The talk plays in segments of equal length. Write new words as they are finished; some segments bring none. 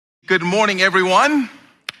Good morning, everyone.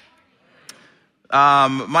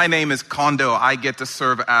 My name is Kondo. I get to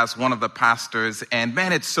serve as one of the pastors, and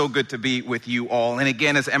man, it's so good to be with you all. And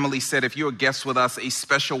again, as Emily said, if you're a guest with us, a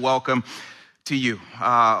special welcome to you.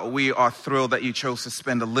 We are thrilled that you chose to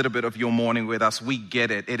spend a little bit of your morning with us. We get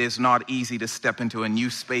it. It is not easy to step into a new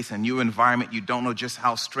space, a new environment. You don't know just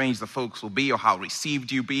how strange the folks will be or how received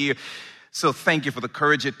you be. So thank you for the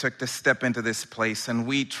courage it took to step into this place. And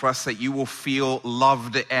we trust that you will feel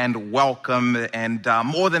loved and welcome. And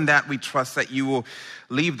more than that, we trust that you will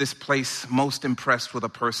leave this place most impressed with the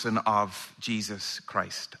person of Jesus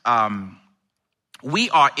Christ. We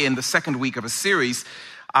are in the second week of a series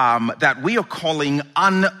that we are calling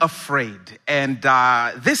Unafraid. And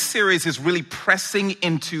this series is really pressing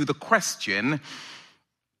into the question,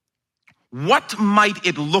 what might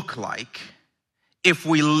it look like if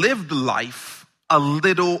we lived life a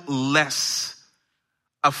little less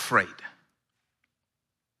afraid?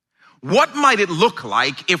 What might it look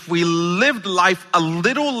like if we lived life a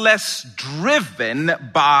little less driven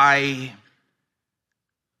by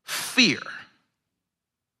fear?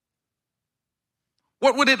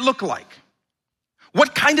 What would it look like?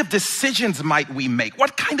 What kind of decisions might we make?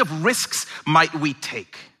 What kind of risks might we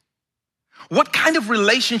take? What kind of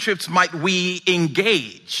relationships might we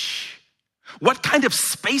engage? What kind of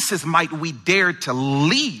spaces might we dare to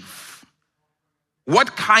leave?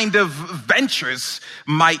 What kind of ventures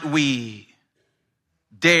might we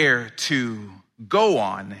dare to go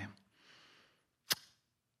on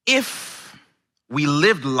if we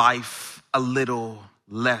lived life a little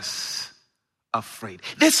less afraid?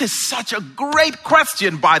 This is such a great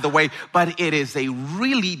question, by the way, but it is a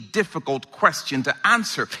really difficult question to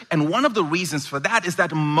answer. And one of the reasons for that is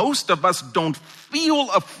that most of us don't feel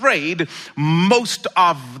afraid most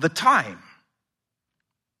of the time.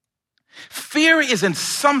 Fear isn't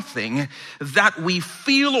something that we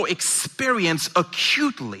feel or experience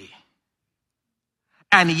acutely.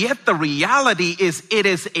 And yet the reality is it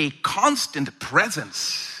is a constant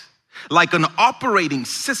presence, like an operating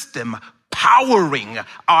system powering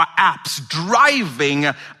our apps, driving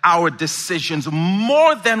our decisions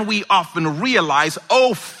more than we often realize.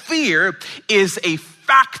 Oh, fear is a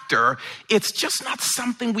factor. It's just not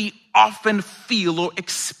something we often feel or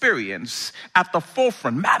experience at the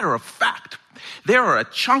forefront. Matter of fact, there are a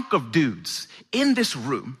chunk of dudes in this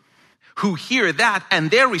room who hear that and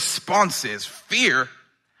their response is, fear?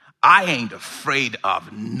 I ain't afraid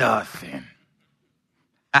of nothing.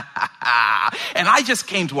 And I just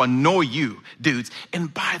came to annoy you, dudes.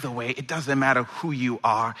 And by the way, it doesn't matter who you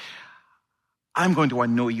are. I'm going to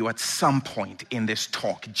annoy you at some point in this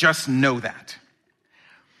talk. Just know that.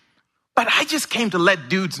 But I just came to let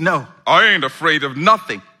dudes know, I ain't afraid of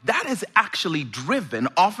nothing. That is actually driven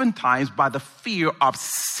oftentimes by the fear of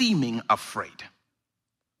seeming afraid.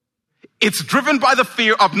 It's driven by the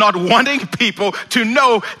fear of not wanting people to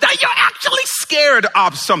know that you're actually scared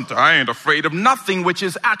of something. I ain't afraid of nothing, which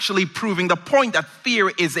is actually proving the point that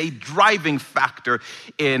fear is a driving factor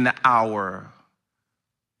in our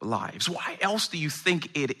lives. Why else do you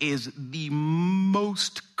think it is the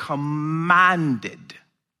most commanded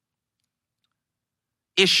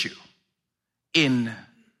issue in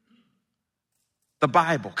the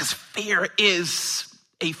Bible? Because fear is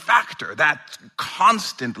a factor that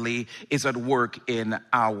constantly is at work in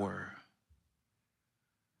our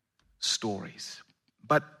stories.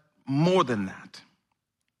 But more than that,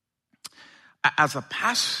 as a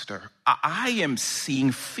pastor, I am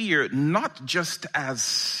seeing fear not just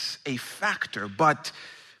as a factor, but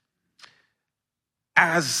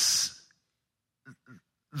as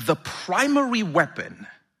the primary weapon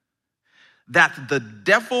that the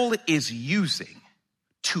devil is using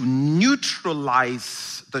to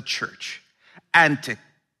neutralize the church and to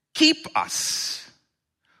keep us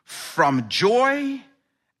from joy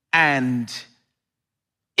and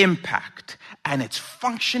impact. And it's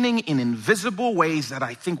functioning in invisible ways that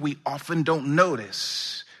I think we often don't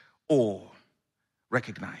notice or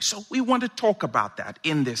recognize. So we want to talk about that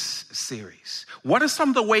in this series. What are some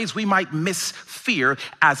of the ways we might miss fear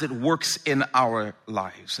as it works in our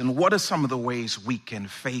lives? And what are some of the ways we can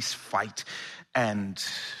face, fight, and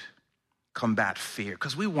combat fear?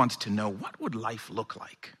 Because we want to know, what would life look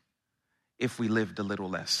like if we lived a little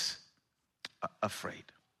less afraid?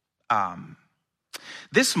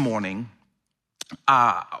 This morning,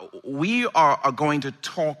 we are going to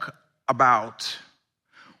talk about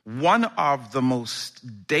one of the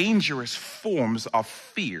most dangerous forms of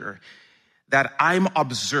fear that I'm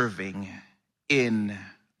observing in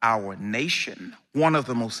our nation, one of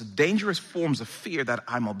the most dangerous forms of fear that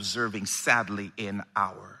I'm observing, sadly, in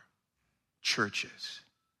our churches.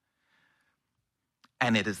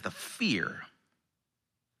 and it is the fear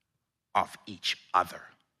of each other.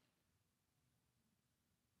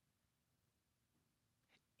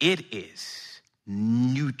 It is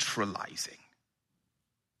neutralizing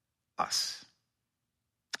us.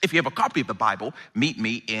 If you have a copy of the Bible, meet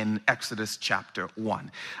me in Exodus chapter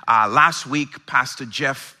 1. Last week, Pastor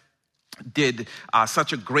Jeff did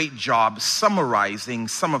such a great job summarizing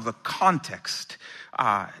some of the context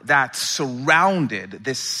that surrounded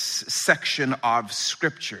this section of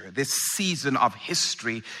Scripture, this season of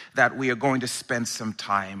history that we are going to spend some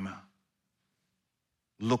time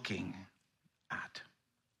looking at.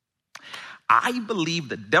 I believe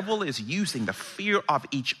the devil is using the fear of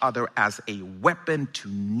each other as a weapon to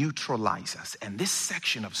neutralize us. And this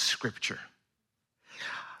section of Scripture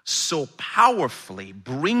so powerfully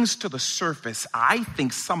brings to the surface, I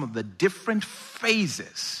think, some of the different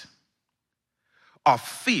phases of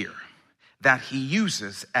fear that he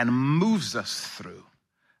uses and moves us through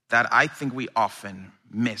that I think we often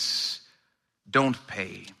miss, don't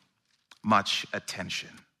pay much attention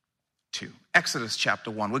to. Exodus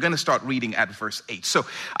chapter 1. We're going to start reading at verse 8. So,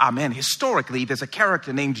 historically, there's a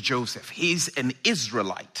character named Joseph. He's an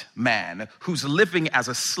Israelite man who's living as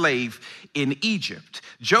a slave in Egypt.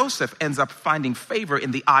 Joseph ends up finding favor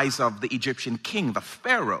in the eyes of the Egyptian king, the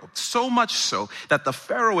Pharaoh. So much so that the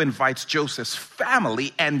Pharaoh invites Joseph's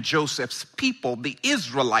family and Joseph's people, the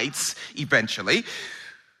Israelites, eventually,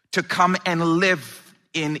 to come and live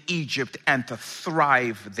in Egypt and to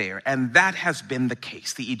thrive there. And that has been the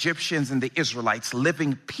case. The Egyptians and the Israelites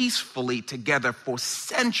living peacefully together for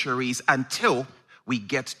centuries until we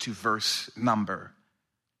get to verse number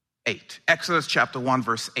 8. Exodus chapter 1,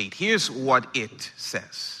 verse 8. Here's what it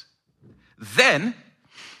says. Then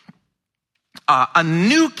a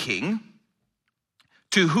new king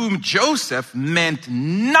to whom Joseph meant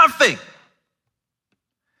nothing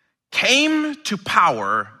came to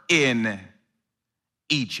power in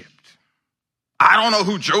Egypt. I don't know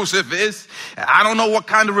who Joseph is. I don't know what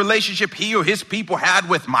kind of relationship he or his people had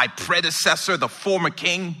with my predecessor, the former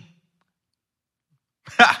king.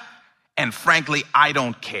 And frankly, I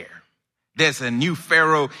don't care. There's a new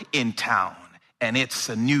Pharaoh in town, and it's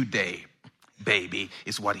a new day, baby,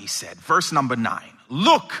 is what he said. Verse number 9.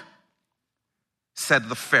 Look, said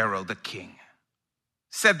the Pharaoh, the king,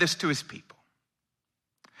 said this to his people.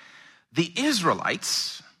 The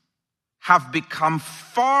Israelites have become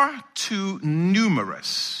far too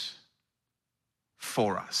numerous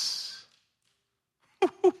for us.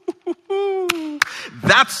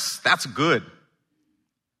 That's good.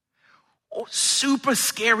 Oh, super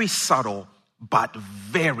scary, subtle, but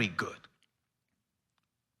very good.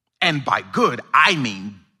 And by good, I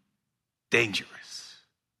mean dangerous.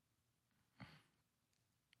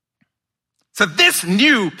 So this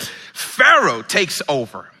new Pharaoh takes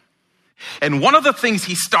over. And one of the things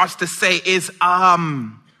he starts to say is,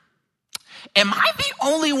 am I the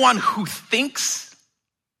only one who thinks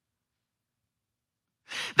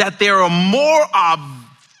that there are more of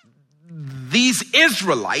these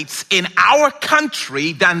Israelites in our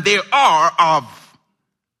country than there are of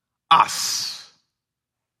us?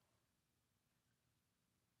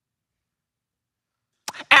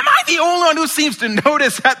 Am I the only one who seems to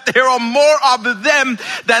notice that there are more of them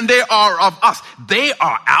than there are of us? They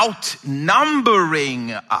are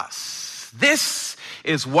outnumbering us. This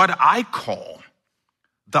is what I call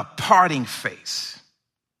the parting phase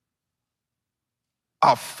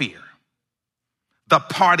of fear. The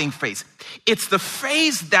parting phase. It's the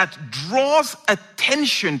phase that draws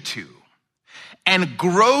attention to and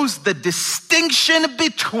grows the distinction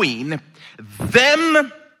between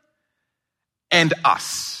them and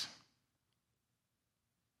us.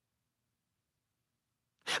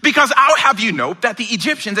 Because I'll have you note that the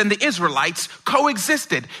Egyptians and the Israelites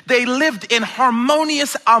coexisted. They lived in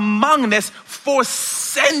harmonious amongness for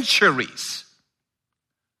centuries.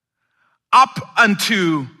 Up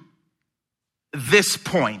unto this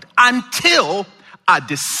point. Until a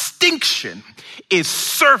distinction is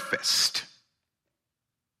surfaced.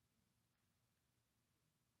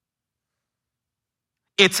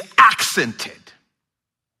 It's accented.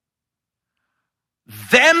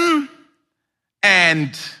 Them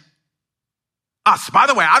and us. By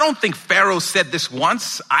the way, I don't think Pharaoh said this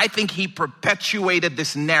once. I think he perpetuated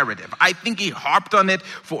this narrative. I think he harped on it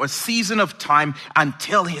for a season of time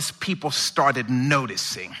until his people started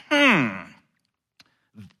noticing.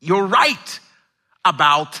 You're right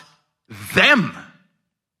about them.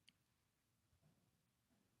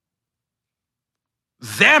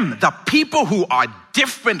 Them, the people who are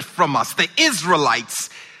different from us, the Israelites,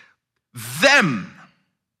 them.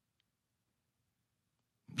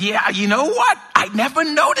 Yeah, you know what? I never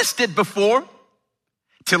noticed it before.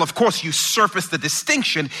 Till, of course, you surface the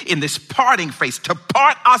distinction in this parting phase, to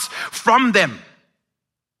part us from them.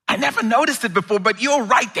 I never noticed it before, but you're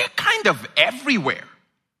right. They're kind of everywhere.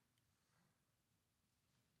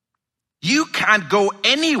 You can't go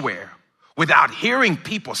anywhere without hearing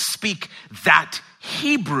people speak that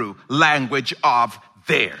Hebrew language of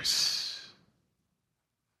theirs,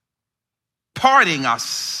 parting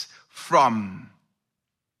us from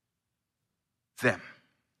them.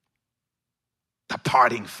 The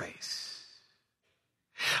parting phase.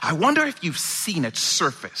 I wonder if you've seen it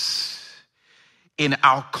surface in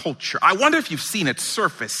our culture. I wonder if you've seen it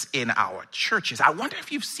surface in our churches. I wonder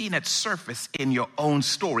if you've seen it surface in your own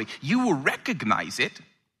story. You will recognize it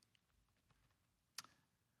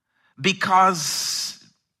because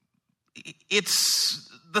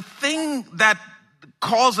it's the thing that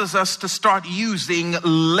causes us to start using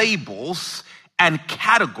labels and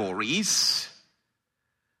categories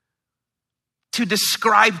to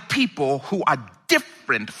describe people who are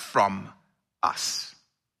different from us.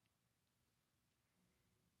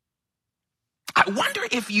 I wonder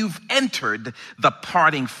if you've entered the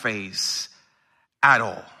parting phase at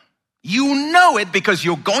all. You know it because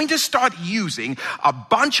you're going to start using a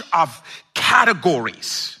bunch of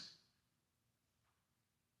categories,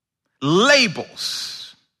 labels,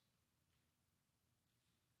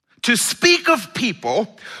 to speak of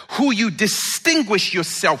people who you distinguish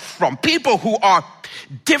yourself from, people who are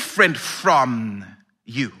different from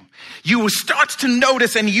you. You will start to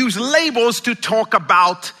notice and use labels to talk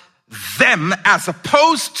about them as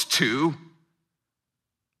opposed to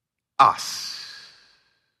us.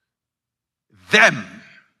 Them,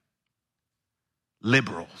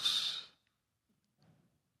 liberals.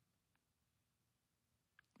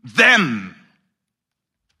 Them,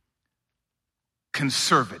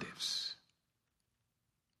 conservatives.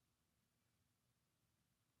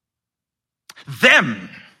 Them,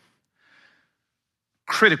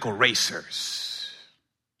 critical racers.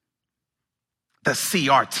 The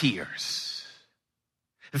CRTers.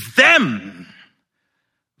 Them,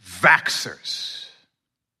 vaxxers.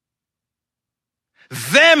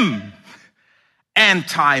 Them,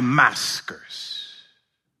 anti-maskers.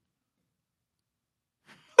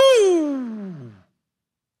 Ooh.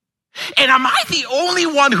 And am I the only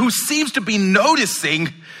one who seems to be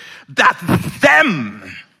noticing that them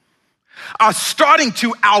are starting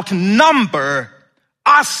to outnumber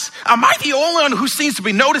us? Am I the only one who seems to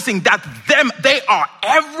be noticing that them, they are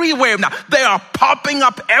everywhere now. They are popping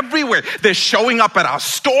up everywhere. They're showing up at our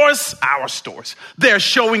stores. They're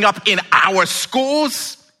showing up in our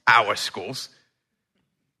schools.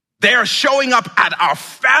 They're showing up at our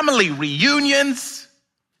family reunions.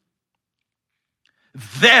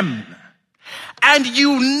 Them. And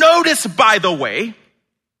you notice, by the way,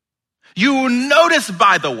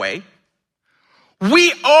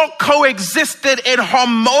 we all coexisted in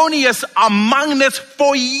harmonious amongness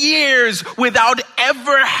for years without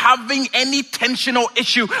ever having any tension or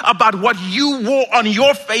issue about what you wore on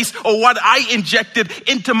your face or what I injected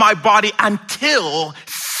into my body until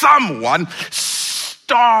someone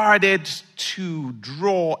started to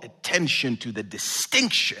draw attention to the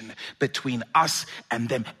distinction between us and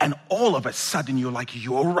them. And all of a sudden you're like,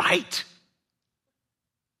 you're right.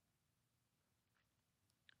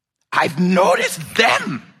 I've noticed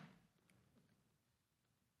them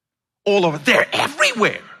all over. They're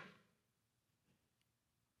everywhere.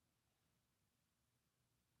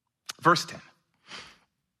 Verse 10.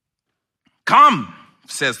 Come,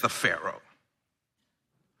 says the Pharaoh.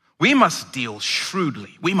 We must deal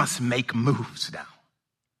shrewdly. We must make moves now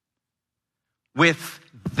with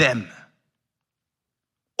them,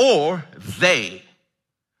 or they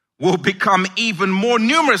will become even more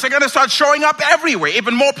numerous. They're going to start showing up everywhere,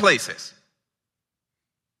 even more places.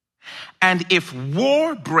 And if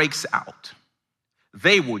war breaks out,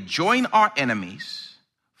 they will join our enemies,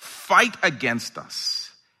 fight against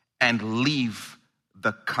us, and leave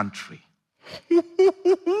the country. What?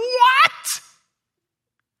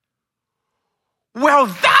 Well,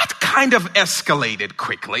 that kind of escalated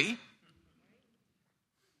quickly.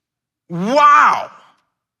 Wow.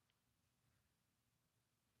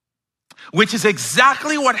 Which is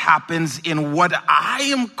exactly what happens in what I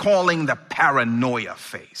am calling the paranoia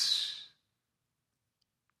phase.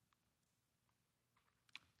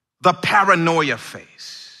 The paranoia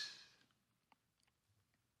phase.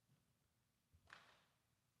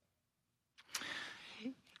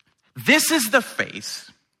 This is the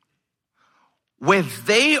phase where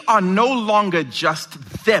they are no longer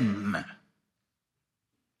just them.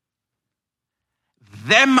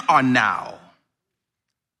 Them are now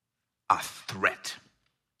a threat.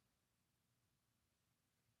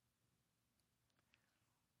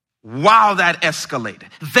 Wow, that escalated.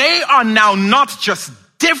 They are now not just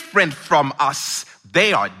different from us,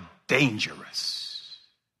 they are dangerous.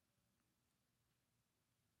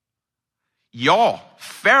 Y'all,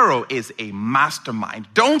 Pharaoh is a mastermind.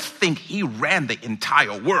 Don't think he ran the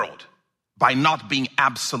entire world by not being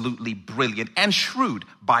absolutely brilliant and shrewd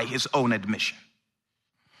by his own admission.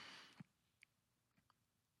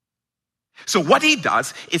 So what he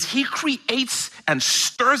does is he creates and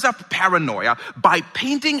stirs up paranoia by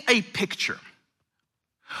painting a picture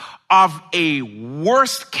of a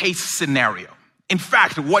worst case scenario. In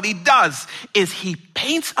fact, what he does is he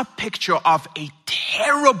paints a picture of a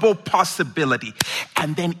terrible possibility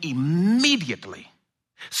and then immediately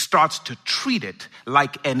starts to treat it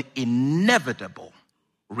like an inevitable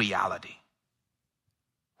reality.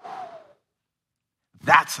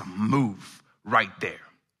 That's a move right there.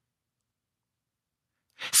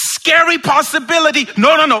 Scary possibility.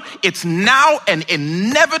 No. It's now an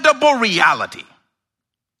inevitable reality.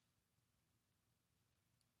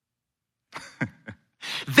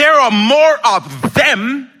 There are more of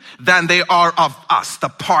them than there are of us, the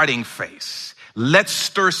parting face. Let's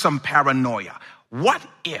stir some paranoia. What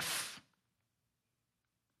if?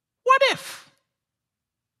 What if?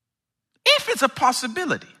 If it's a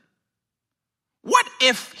possibility. What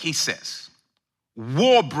if, he says,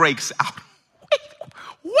 war breaks out? Wait,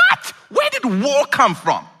 what? Where did war come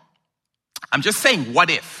from? I'm just saying,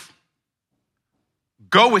 what if?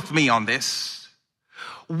 Go with me on this.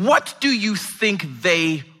 What do you think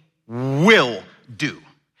they will do?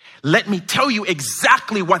 Let me tell you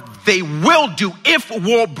exactly what they will do if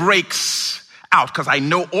war breaks out, because I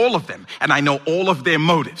know all of them and I know all of their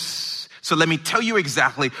motives. So let me tell you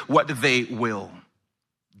exactly what they will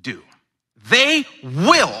do. They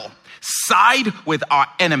will side with our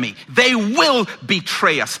enemy. They will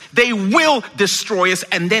betray us. They will destroy us,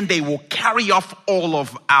 and then they will carry off all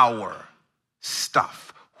of our stuff.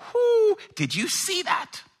 Did you see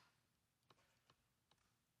that?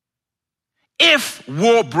 If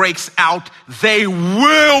war breaks out, they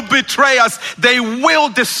will betray us. They will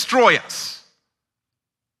destroy us.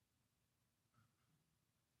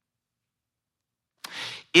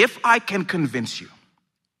 If I can convince you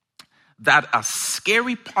that a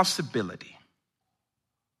scary possibility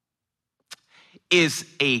is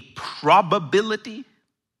a probability,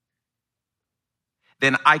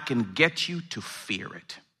 then I can get you to fear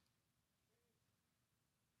it.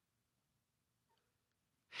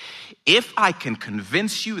 If I can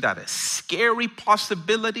convince you that a scary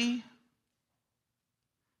possibility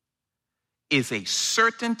is a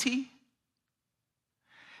certainty,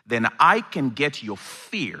 then I can get your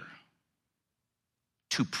fear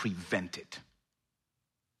to prevent it.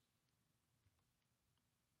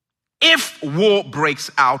 If war breaks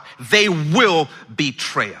out, they will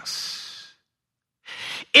betray us.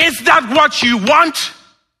 Is that what you want?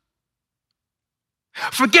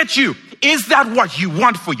 Forget you. Is that what you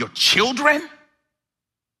want for your children?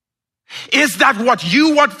 Is that what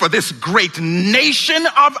you want for this great nation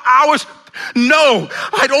of ours? No,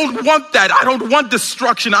 I don't want that. I don't want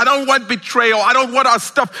destruction. I don't want betrayal. I don't want our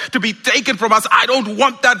stuff to be taken from us. I don't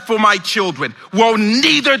want that for my children. Well,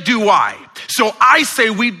 neither do I. So I say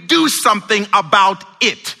we do something about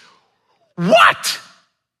it. What?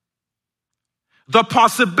 The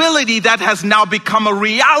possibility that has now become a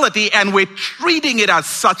reality, and we're treating it as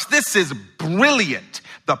such. This is brilliant.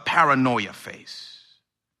 The paranoia phase.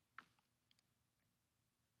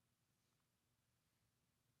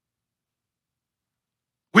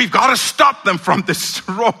 We've got to stop them from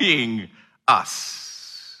destroying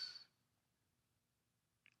us.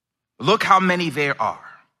 Look how many there are.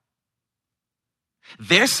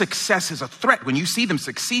 Their success is a threat. When you see them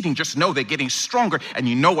succeeding, just know they're getting stronger, and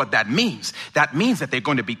you know what that means. That means that they're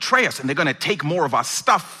going to betray us, and they're going to take more of our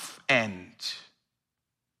stuff and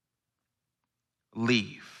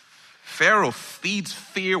leave. Pharaoh feeds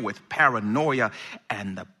fear with paranoia,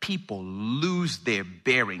 and the people lose their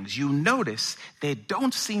bearings. You notice there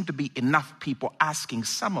don't seem to be enough people asking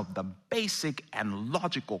some of the basic and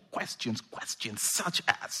logical questions such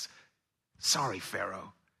as, sorry,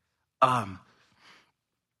 Pharaoh,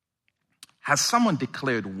 has someone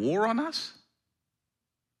declared war on us?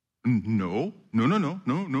 No.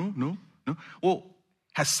 Well,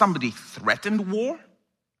 has somebody threatened war?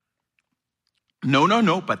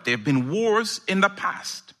 No, but there have been wars in the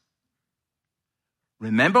past.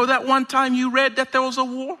 Remember that one time you read that there was a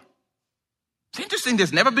war? It's interesting,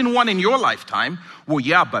 there's never been one in your lifetime. Well,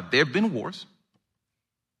 yeah, but there have been wars.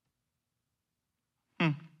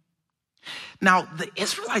 Now, the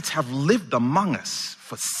Israelites have lived among us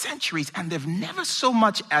for centuries, and they've never so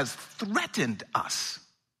much as threatened us.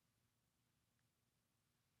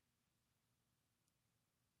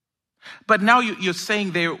 But now you're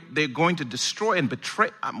saying they're going to destroy and betray.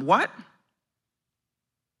 What?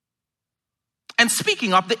 And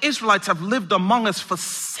speaking of, the Israelites have lived among us for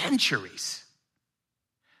centuries.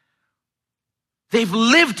 They've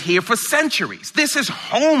lived here for centuries. This is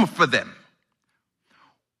home for them.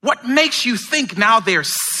 What makes you think now they're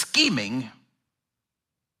scheming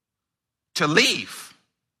to leave?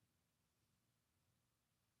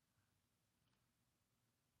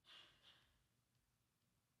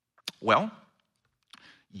 Well,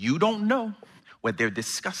 you don't know what they're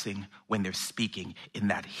discussing when they're speaking in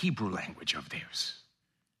that Hebrew language of theirs.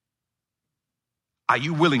 Are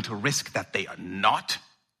you willing to risk that they are not?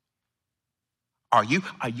 Are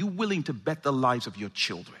you willing to bet the lives of your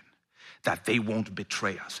children that they won't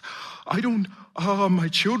betray us? My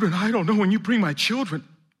children, I don't know when you bring my children.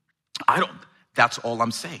 That's all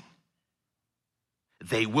I'm saying.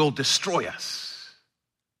 They will destroy us.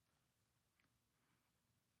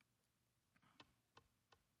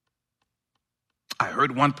 I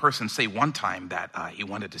heard one person say one time that he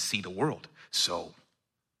wanted to see the world. So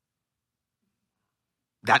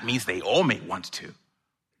that means they all may want to.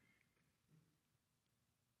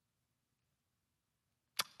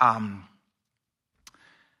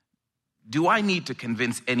 Do I need to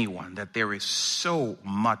convince anyone that there is so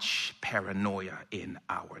much paranoia in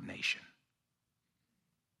our nation?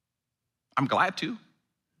 I'm glad to.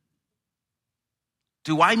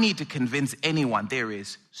 Do I need to convince anyone there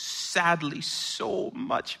is sadly so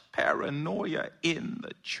much paranoia in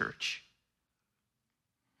the church?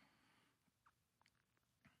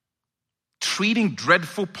 Treating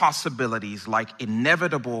dreadful possibilities like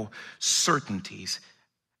inevitable certainties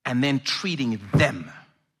and then treating them.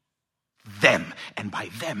 And by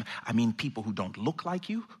them, I mean people who don't look like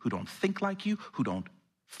you, who don't think like you, who don't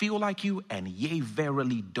feel like you, and yea,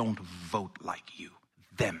 verily don't vote like you.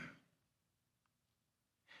 Them.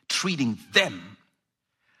 Treating them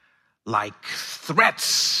like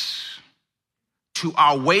threats to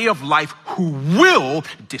our way of life who will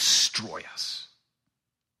destroy us.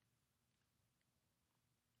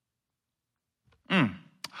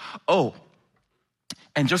 Oh,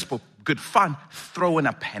 and just for good fun, throw in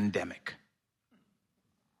a pandemic.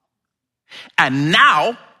 And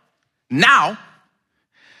now,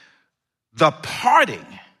 the parting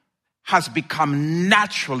has become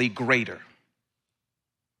naturally greater.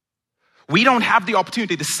 We don't have the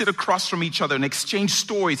opportunity to sit across from each other and exchange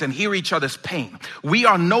stories and hear each other's pain. We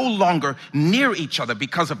are no longer near each other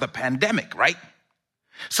because of the pandemic, right?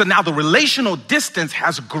 So now the relational distance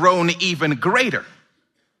has grown even greater.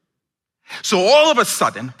 So all of a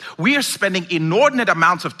sudden, we are spending inordinate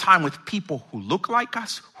amounts of time with people who look like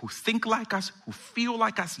us, who think like us, who feel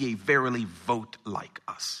like us, yea, verily vote like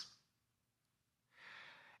us.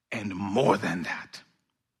 And more than that,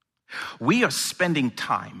 we are spending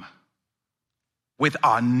time with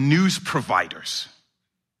our news providers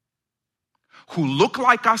who look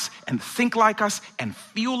like us and think like us and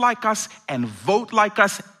feel like us and vote like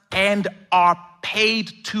us and are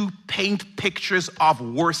paid to paint pictures of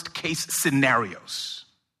worst case scenarios.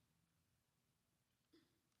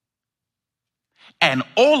 And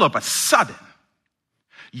all of a sudden,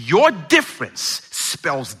 your difference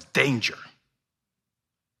spells danger.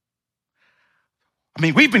 I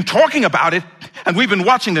mean, we've been talking about it, and we've been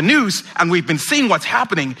watching the news, and we've been seeing what's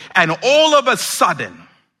happening, and all of a sudden,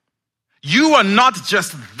 you are not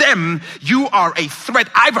just them, you are a threat.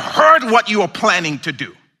 I've heard what you are planning to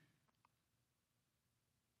do.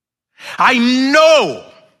 I know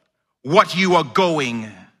what you are going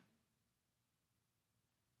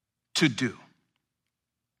to do.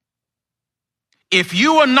 If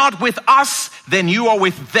you are not with us, then you are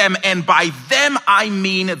with them. And by them, I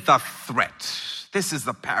mean the threat. This is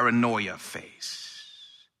the paranoia phase,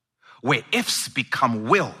 where ifs become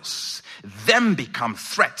wills, them become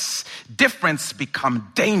threats, difference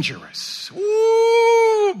become dangerous.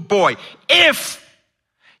 Ooh, boy, if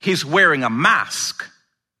he's wearing a mask,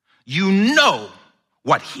 you know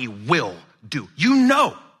what he will do. You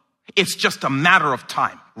know it's just a matter of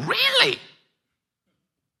time. Really?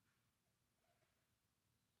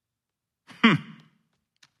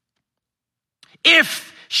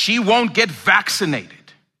 If she won't get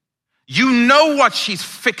vaccinated, you know what she's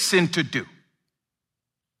fixing to do.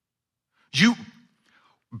 You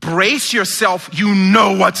brace yourself, you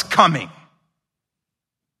know what's coming.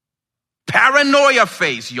 Paranoia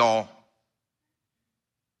phase, y'all.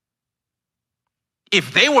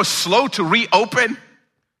 If they were slow to reopen,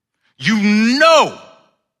 you know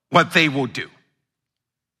what they will do.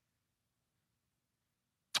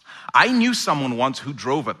 I knew someone once who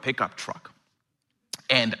drove a pickup truck.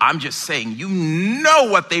 And I'm just saying, you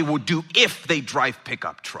know what they will do if they drive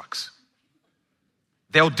pickup trucks.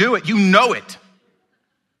 They'll do it. You know it.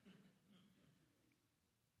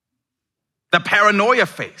 The paranoia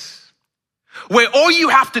phase, where all you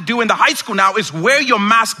have to do in the high school now is wear your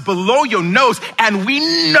mask below your nose, and we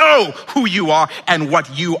know who you are and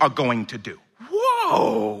what you are going to do.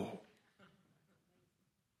 Whoa.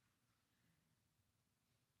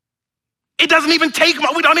 It doesn't even take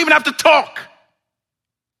much. We don't even have to talk.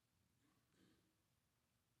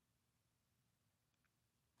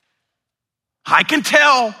 I can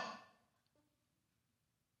tell.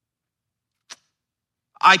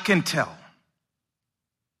 I can tell.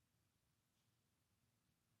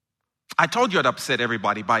 I told you I'd upset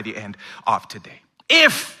everybody by the end of today.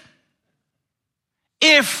 If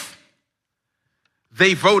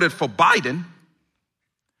they voted for Biden,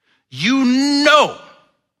 you know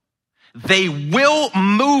they will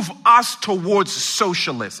move us towards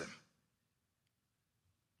socialism.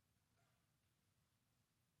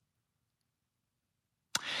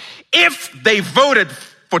 If they voted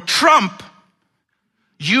for Trump,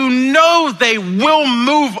 you know they will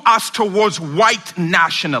move us towards white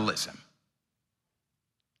nationalism.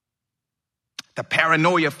 The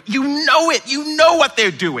paranoia, you know it. You know what they're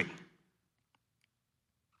doing.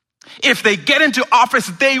 If they get into office,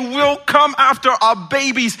 they will come after our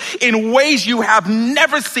babies in ways you have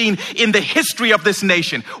never seen in the history of this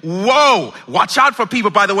nation. Whoa. Watch out for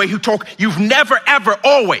people, by the way, who talk, you've never, ever,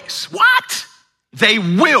 always. What? They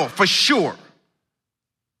will, for sure.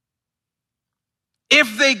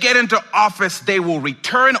 If they get into office, they will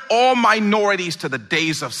return all minorities to the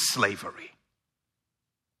days of slavery.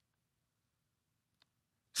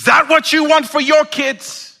 Is that what you want for your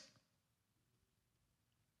kids?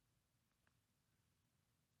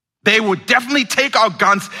 They would definitely take our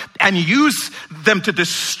guns and use them to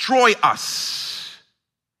destroy us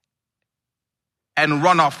and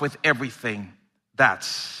run off with everything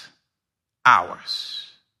that's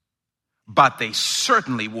ours. But they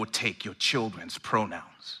certainly will take your children's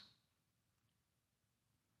pronouns.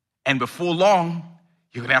 And before long,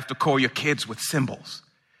 you're going to have to call your kids with symbols,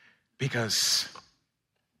 because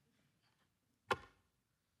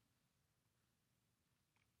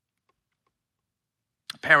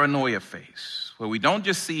paranoia phase, where we don't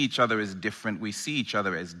just see each other as different, we see each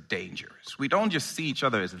other as dangerous. We don't just see each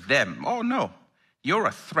other as them. Oh no, you're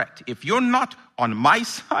a threat. If you're not on my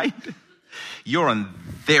side, you're on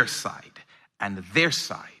their side. And their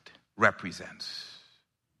side represents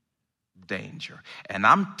danger. And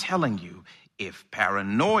I'm telling you, if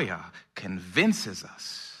paranoia convinces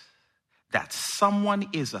us that someone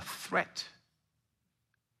is a threat,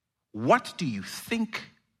 what do you think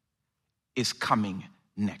is coming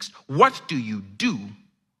next? What do you do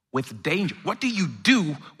with danger? What do you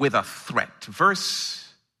do with a threat?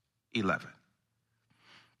 Verse 11.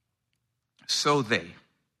 So they,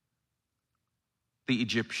 the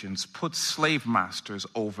Egyptians, put slave masters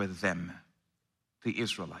over them, the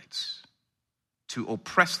Israelites, to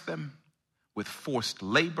oppress them with forced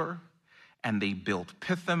labor, and they built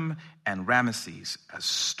Pithom and Ramesses as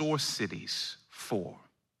store cities for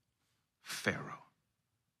Pharaoh.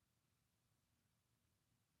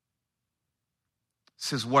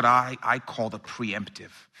 This is what I call the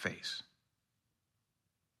preemptive phase.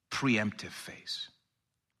 Preemptive phase.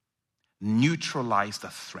 Neutralize the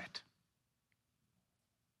threat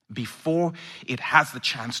before it has the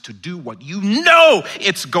chance to do what you know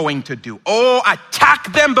it's going to do. Oh,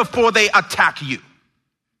 attack them before they attack you.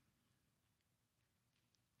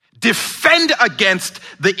 Defend against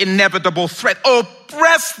the inevitable threat.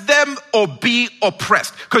 Oppress them or be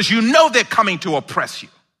oppressed, because you know they're coming to oppress you.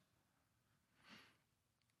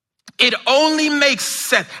 It only makes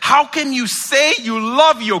sense. How can you say you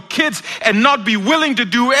love your kids and not be willing to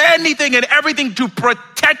do anything and everything to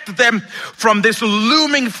protect them from this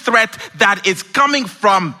looming threat that is coming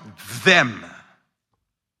from them?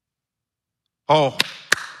 Oh,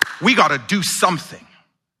 we got to do something.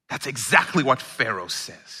 That's exactly what Pharaoh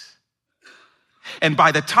says. And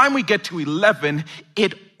by the time we get to 11,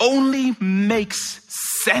 it only makes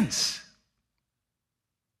sense.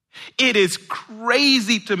 It is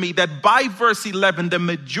crazy to me that by verse 11, the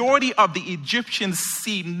majority of the Egyptians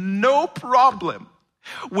see no problem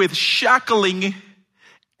with shackling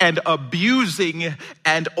and abusing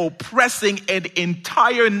and oppressing an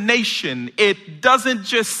entire nation. It doesn't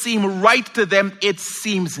just seem right to them, it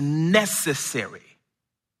seems necessary.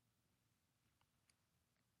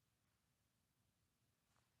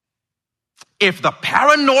 If the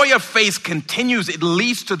paranoia phase continues, it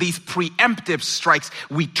leads to these preemptive strikes.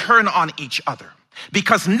 We turn on each other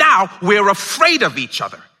because now we're afraid of each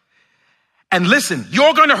other. And listen,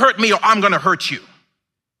 you're going to hurt me or I'm going to hurt you.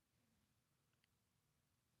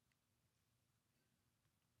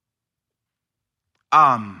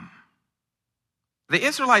 The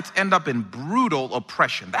Israelites end up in brutal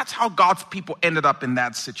oppression. That's how God's people ended up in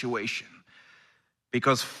that situation.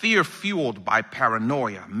 Because fear fueled by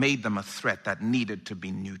paranoia made them a threat that needed to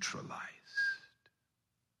be neutralized.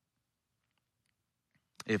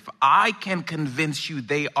 If I can convince you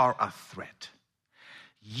they are a threat,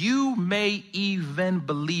 you may even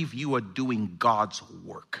believe you are doing God's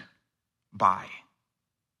work by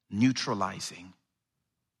neutralizing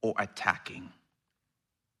or attacking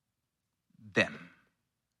them.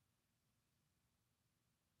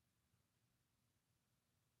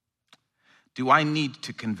 Do I need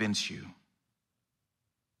to convince you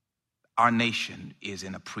our nation is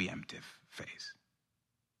in a preemptive phase?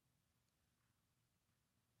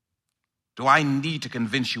 Do I need to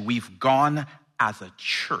convince you we've gone as a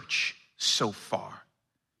church so far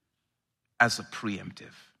as a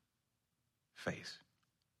preemptive phase?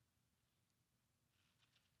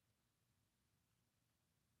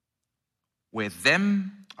 Where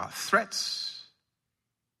them are threats,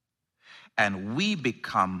 and we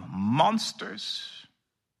become monsters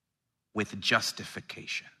with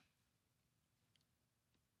justification.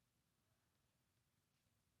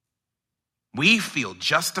 We feel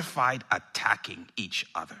justified attacking each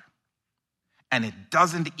other. And it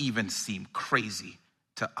doesn't even seem crazy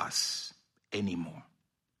to us anymore.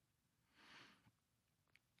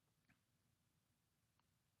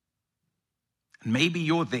 And maybe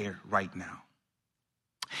you're there right now.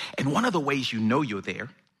 And one of the ways you know you're there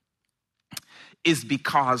is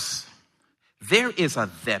because there is a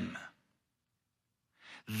them.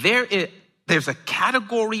 There's a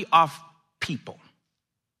category of people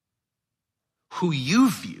who you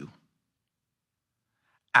view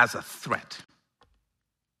as a threat.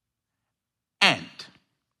 And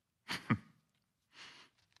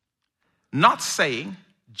not saying,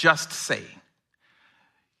 just saying,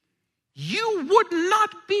 you would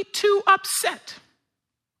not be too upset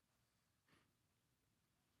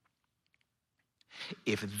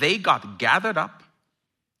if they got gathered up,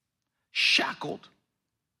 shackled,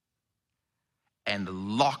 and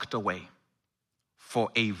locked away for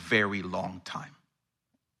a very long time.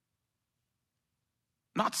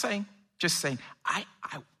 Not saying, just saying,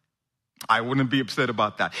 I wouldn't be upset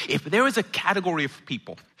about that. If there is a category of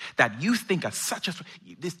people that you think are such a,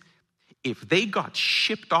 if they got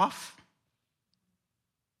shipped off,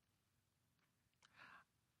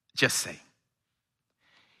 just say,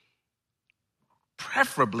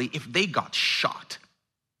 preferably if they got shot,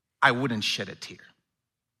 I wouldn't shed a tear.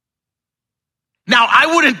 Now,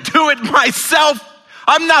 I wouldn't do it myself.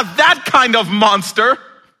 I'm not that kind of monster.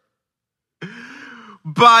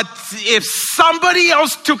 But if somebody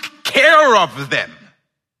else took care of them,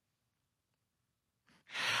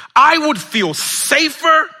 I would feel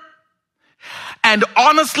safer. And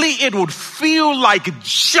honestly, it would feel like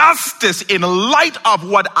justice in light of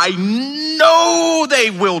what I know they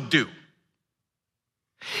will do.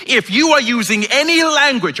 If you are using any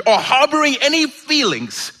language or harboring any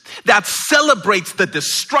feelings that celebrates the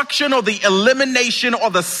destruction or the elimination or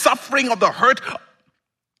the suffering or the hurt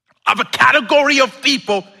of a category of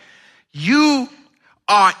people, you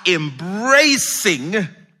are embracing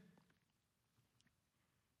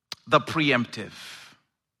the preemptive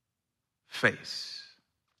phase.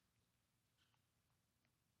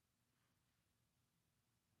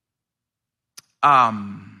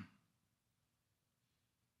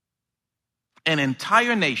 An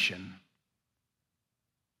entire nation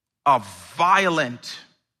of violent,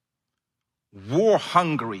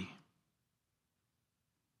 war-hungry,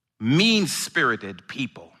 mean-spirited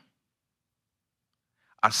people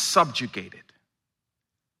are subjugated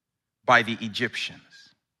by the Egyptians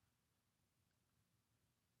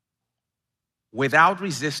without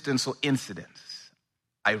resistance or incidents,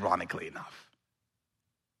 ironically enough.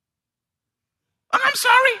 And I'm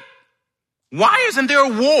sorry, why isn't there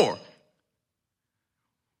a war?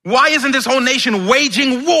 Why isn't this whole nation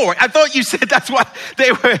waging war? I thought you said that's what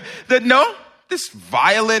they were. No, this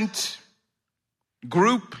violent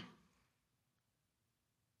group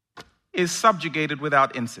is subjugated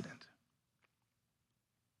without incident.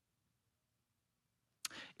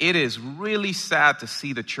 It is really sad to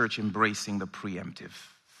see the church embracing the preemptive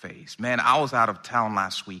phase. Man, I was out of town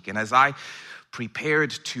last week, and as I prepared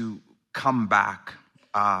to come back,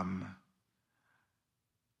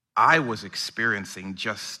 I was experiencing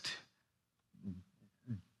just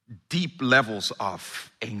deep levels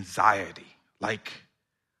of anxiety.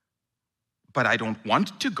 But I don't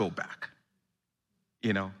want to go back,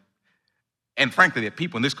 And frankly, there are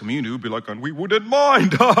people in this community who'd be like, and we wouldn't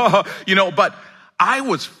mind, but I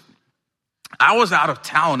was out of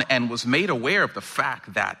town and was made aware of the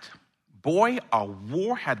fact that boy, a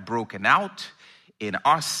war had broken out in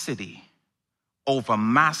our city over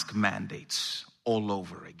mask mandates all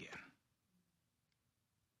over again.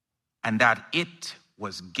 And that it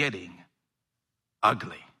was getting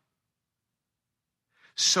ugly.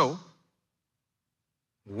 So,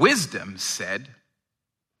 wisdom said,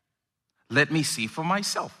 let me see for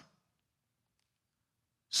myself.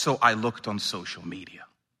 So I looked on social media.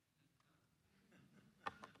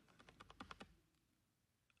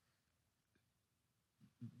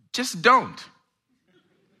 Just don't.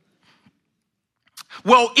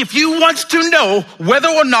 Well, if you want to know whether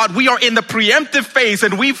or not we are in the preemptive phase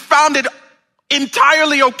and we found it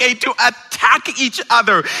entirely okay to attack each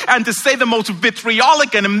other and to say the most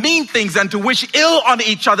vitriolic and mean things and to wish ill on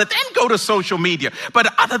each other, then go to social media.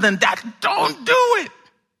 But other than that, don't do it.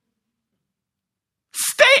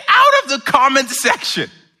 Stay out of the comment section.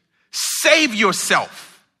 Save yourself.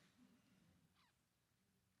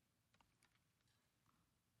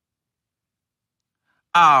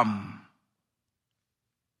 And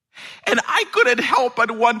I couldn't help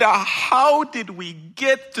but wonder, how did we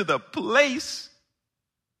get to the place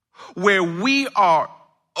where we are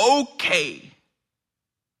okay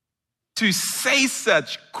to say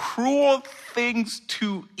such cruel things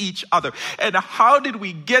to each other? And how did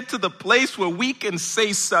we get to the place where we can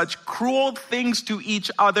say such cruel things to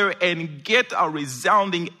each other and get a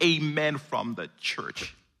resounding amen from the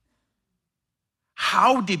church?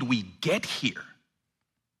 How did we get here?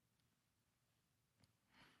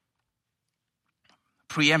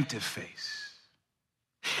 Preemptive phase.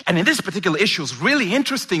 And in this particular issue, it's really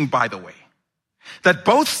interesting, by the way, that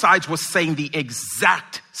both sides were saying the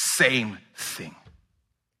exact same thing.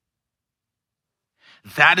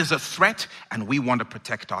 That is a threat, and we want to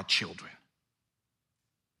protect our children.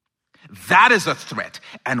 That is a threat,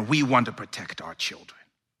 and we want to protect our children.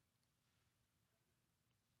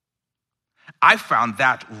 I found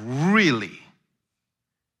that really,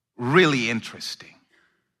 really interesting.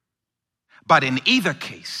 But in either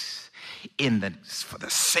case, for the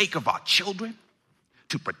sake of our children,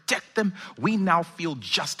 to protect them, we now feel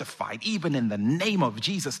justified, even in the name of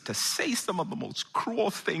Jesus, to say some of the most cruel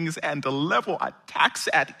things and to level attacks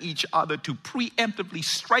at each other, to preemptively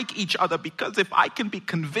strike each other. Because if I can be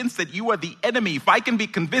convinced that you are the enemy, if I can be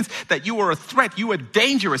convinced that you are a threat, you are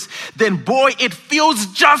dangerous, then boy, it feels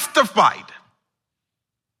justified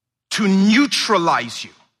to neutralize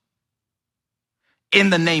you in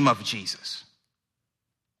the name of Jesus.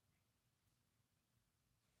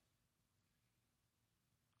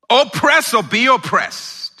 Oppress or be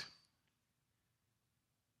oppressed.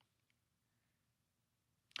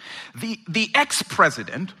 The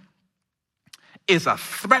ex-president is a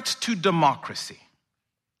threat to democracy.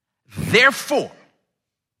 Therefore,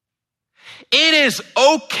 it is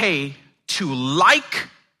okay to like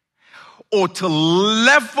or to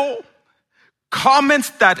level comments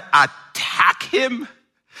that attack him,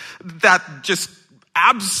 that just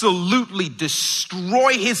absolutely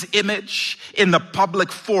destroy his image in the public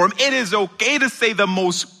forum. It is okay to say the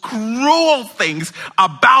most cruel things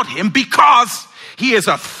about him because he is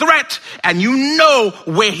a threat and you know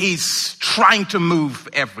where he's trying to move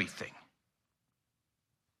everything.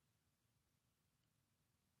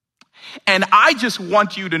 And I just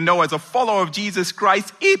want you to know, as a follower of Jesus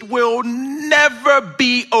Christ, it will never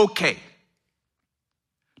be okay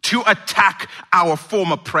to attack our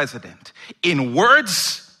former president in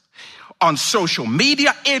words, on social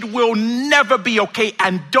media. It will never be okay.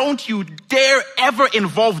 And don't you dare ever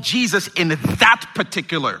involve Jesus in that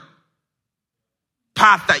particular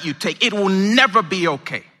path that you take. It will never be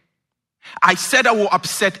okay. I said I will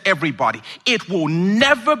upset everybody. It will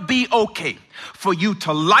never be okay for you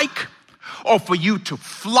to like or for you to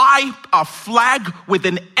fly a flag with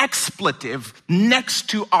an expletive next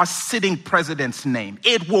to our sitting president's name.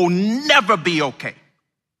 It will never be okay.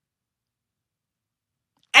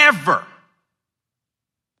 Ever.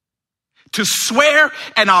 To swear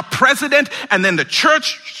and our president and then the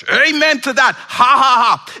church, amen to that. Ha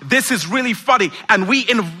ha ha. This is really funny. And we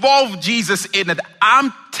involve Jesus in it.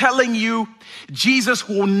 I'm telling you, Jesus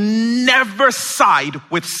will never side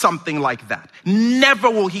with something like that. Never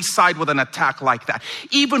will he side with an attack like that.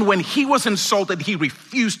 Even when he was insulted, he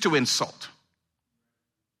refused to insult.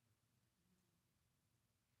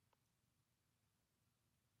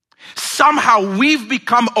 Somehow we've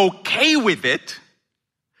become okay with it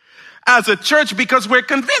as a church because we're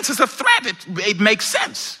convinced it's a threat. It makes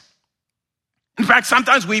sense. In fact,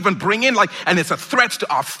 sometimes we even bring in and it's a threat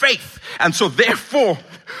to our faith. And so therefore,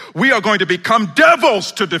 we are going to become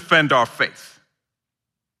devils to defend our faith.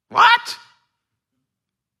 What?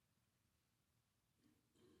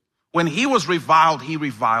 When he was reviled, he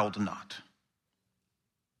reviled not.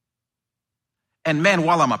 And man,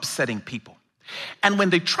 while I'm upsetting people. And when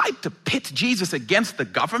they tried to pit Jesus against the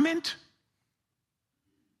government,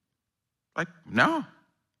 like, no.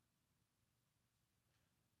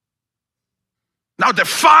 Now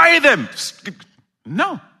defy them.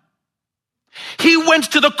 No. He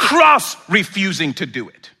went to the cross refusing to do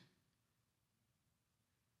it.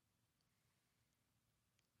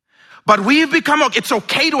 But we've become, it's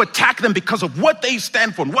okay to attack them because of what they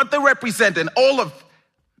stand for and what they represent and all of,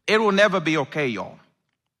 it will never be okay, y'all.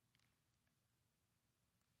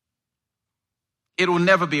 It will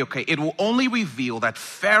never be okay. It will only reveal that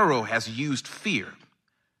Pharaoh has used fear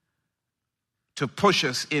to push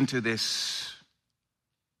us into this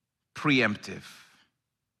preemptive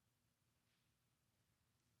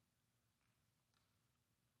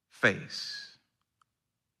phase.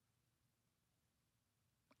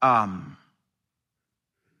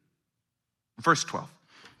 Verse 12.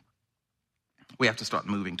 We have to start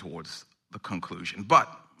moving towards the conclusion. But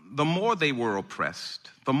the more they were oppressed,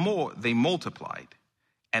 the more they multiplied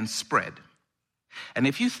and spread. And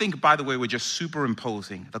if you think, by the way, we're just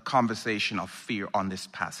superimposing the conversation of fear on this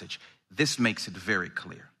passage, this makes it very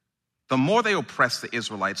clear. The more they oppressed the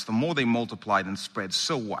Israelites, the more they multiplied and spread.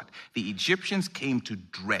 So what? The Egyptians came to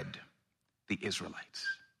dread the Israelites.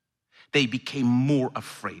 They became more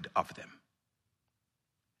afraid of them.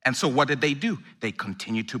 And so what did they do? They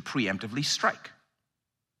continued to preemptively strike.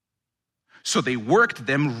 So they worked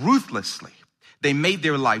them ruthlessly. They made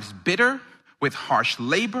their lives bitter with harsh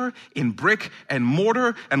labor in brick and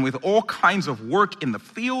mortar and with all kinds of work in the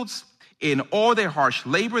fields. In all their harsh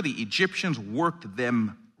labor, the Egyptians worked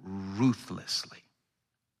them ruthlessly.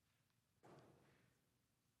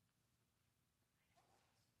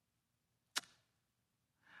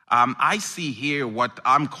 I see here what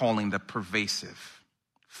I'm calling the pervasive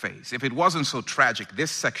phase. If it wasn't so tragic,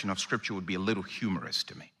 this section of scripture would be a little humorous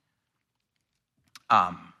to me.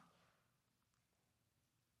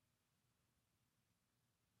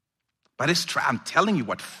 But I'm telling you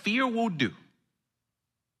what fear will do.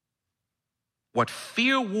 What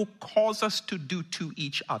fear will cause us to do to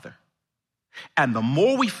each other. And the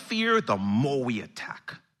more we fear, the more we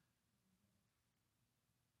attack.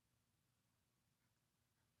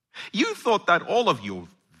 You thought that all of your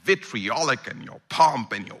vitriolic and your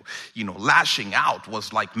pomp and your lashing out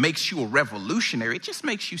was like makes you a revolutionary. It just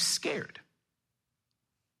makes you scared.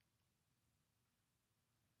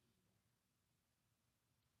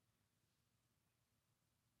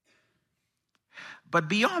 But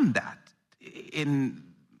beyond that, in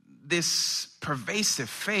this pervasive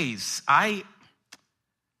phase, I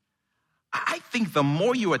think the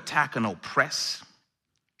more you attack and oppress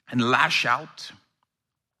and lash out,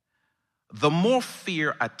 the more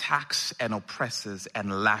fear attacks and oppresses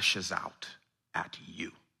and lashes out at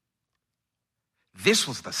you. This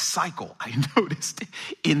was the cycle I noticed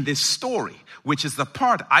in this story, which is the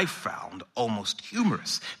part I found almost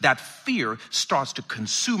humorous, that fear starts to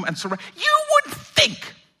consume and surround. You would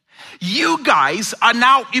think you guys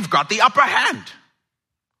you've got the upper hand.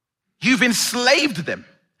 You've enslaved them.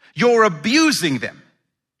 You're abusing them.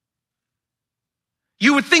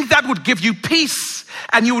 You would think that would give you peace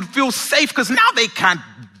and you would feel safe because now they can't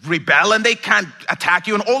rebel and they can't attack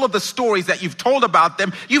you. And all of the stories that you've told about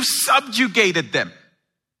them, you've subjugated them.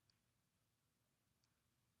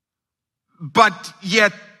 But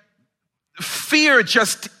yet fear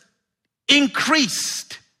just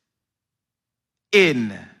increased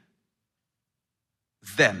in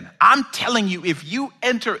them. I'm telling you, if you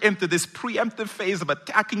enter into this preemptive phase of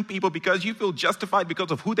attacking people because you feel justified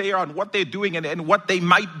because of who they are and what they're doing and what they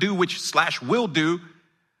might do, will do,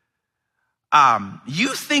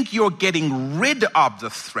 you think you're getting rid of the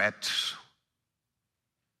threat,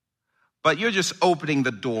 but you're just opening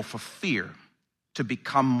the door for fear to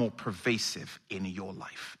become more pervasive in your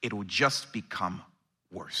life. It will just become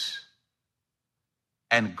worse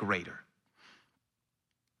and greater.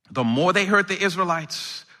 The more they hurt the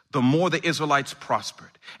Israelites, the more the Israelites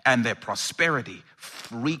prospered, and their prosperity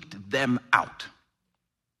freaked them out.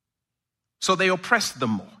 So they oppressed them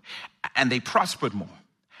more, and they prospered more,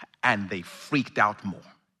 and they freaked out more.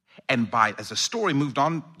 And as the story moved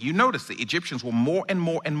on, you notice the Egyptians were more and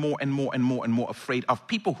more and more and more and more and more afraid of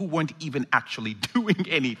people who weren't even actually doing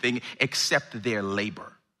anything except their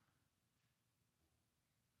labor.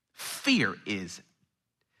 Fear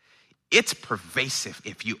it's pervasive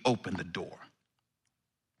if you open the door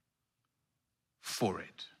for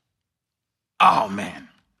it. Oh man.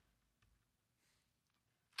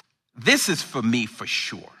 This is for me for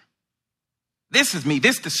sure. This is me.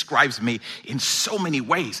 This describes me in so many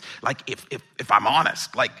ways. Like if I'm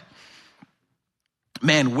honest, like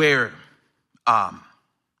man, where,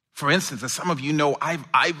 for instance, as some of you know, I've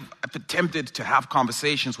attempted to have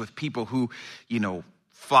conversations with people who,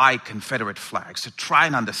 fly Confederate flags to try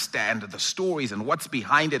and understand the stories and what's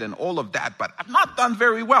behind it and all of that. But I've not done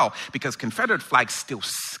very well because Confederate flags still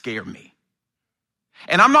scare me.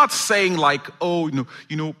 And I'm not saying like,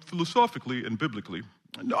 philosophically and biblically.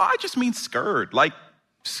 No, I just mean scared, like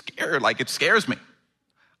it scares me.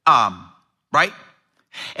 Right?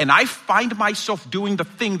 And I find myself doing the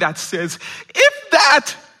thing that says, if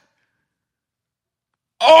that,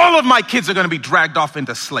 all of my kids are going to be dragged off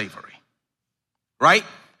into slavery. Right?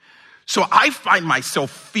 So I find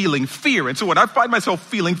myself feeling fear. And so when I find myself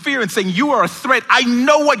feeling fear and saying, you are a threat, I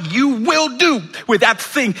know what you will do with that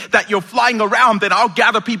thing that you're flying around. Then I'll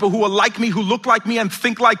gather people who are like me, who look like me and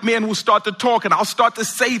think like me, and we'll start to talk. And I'll start to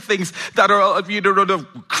say things that are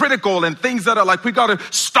critical and things that are like, we've got to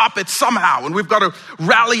stop it somehow. And we've got to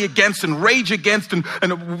rally against and rage against. And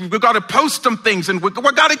we've got to post some things. And we've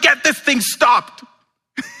got to get this thing stopped.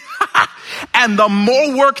 And the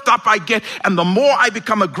more worked up I get and the more I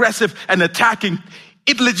become aggressive and attacking,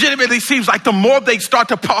 it legitimately seems like the more they start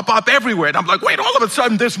to pop up everywhere. And I'm like, wait, all of a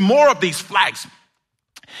sudden there's more of these flags.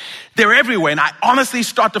 They're everywhere. And I honestly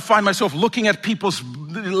start to find myself looking at people's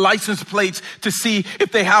license plates to see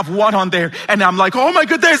if they have one on there. And I'm like, oh my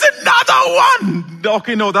God, there's another one.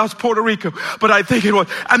 Okay, no, that's Puerto Rico. But I think it was.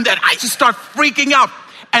 And then I just start freaking out.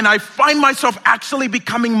 And I find myself actually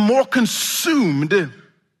becoming more consumed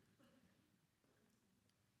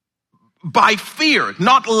by fear,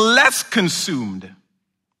 not less consumed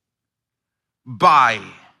by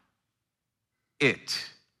it.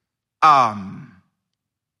 Man,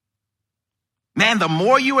 the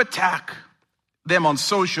more you attack them on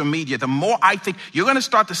social media, the more I think you're going to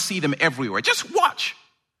start to see them everywhere. Just watch.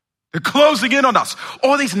 They're closing in on us.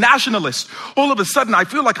 All these nationalists, all of a sudden I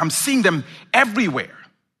feel like I'm seeing them everywhere.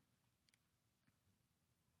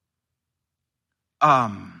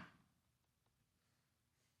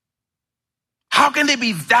 How can there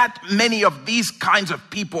be that many of these kinds of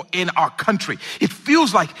people in our country? It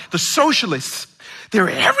feels like the socialists, they're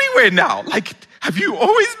everywhere now. Like, have you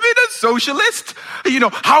always been a socialist?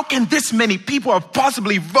 How can this many people have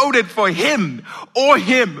possibly voted for him or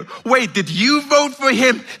him? Wait, did you vote for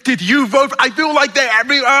him? Did you vote? I feel like they're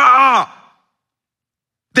everywhere.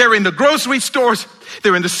 They're in the grocery stores.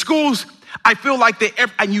 They're in the schools. I feel like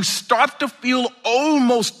and you start to feel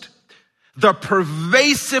almost the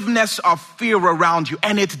pervasiveness of fear around you.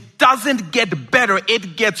 And it doesn't get better.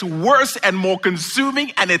 It gets worse and more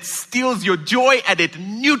consuming, and it steals your joy and it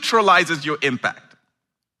neutralizes your impact.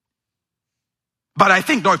 But I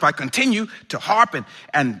think, if I continue to harp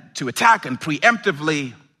and to attack and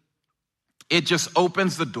preemptively, it just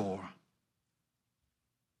opens the door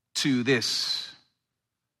to this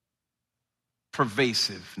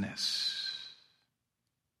pervasiveness.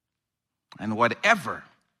 And whatever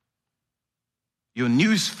your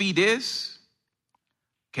news feed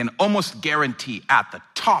can almost guarantee at the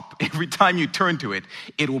top, every time you turn to it,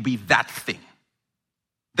 it will be that thing.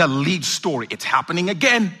 The lead story. It's happening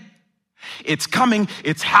again. It's coming.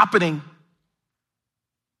 It's happening.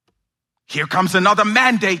 Here comes another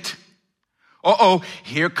mandate.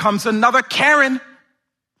 Here comes another Karen.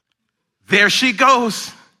 There she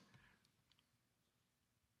goes.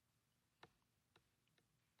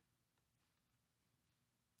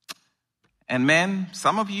 And man,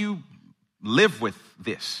 some of you live with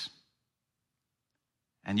this.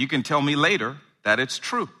 And you can tell me later that it's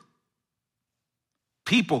true.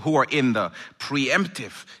 People who are in the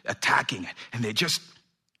preemptive attacking, and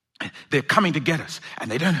they're coming to get us.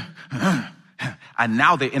 And they don't, and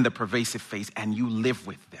now they're in the pervasive phase, and you live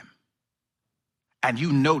with them. And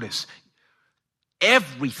you notice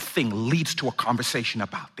everything leads to a conversation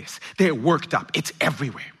about this. They're worked up. It's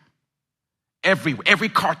everywhere. Every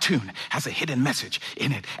cartoon has a hidden message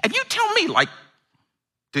in it. And you tell me,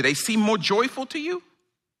 do they seem more joyful to you?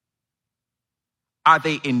 Are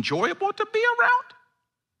they enjoyable to be around?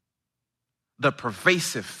 The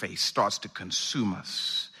pervasive phase starts to consume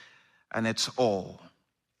us, and it's all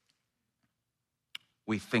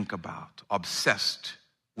we think about, obsessed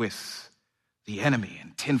with the enemy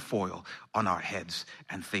and tinfoil on our heads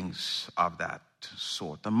and things of that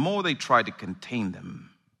sort. The more they try to contain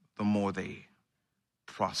them, the more they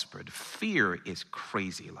prospered. Fear is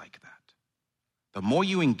crazy like that. The more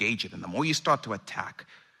you engage it and the more you start to attack,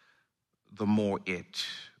 the more it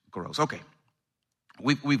grows. Okay,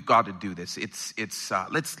 we've got to do this.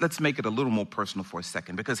 Let's make it a little more personal for a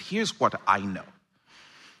second, because here's what I know.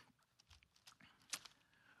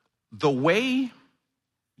 The way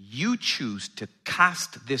you choose to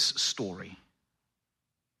cast this story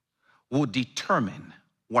will determine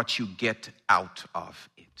what you get out of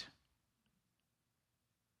it.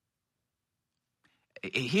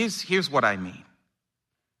 Here's what I mean.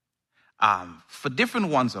 For different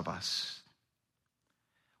ones of us,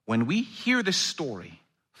 when we hear this story,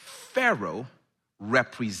 Pharaoh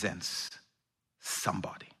represents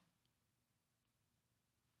somebody.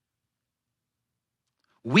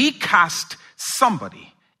 We cast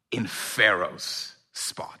somebody in Pharaoh's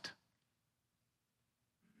spot.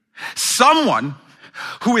 Someone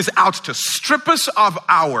who is out to strip us of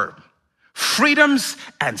our freedoms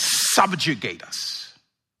and subjugate us.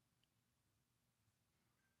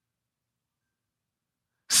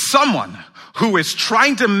 Someone who is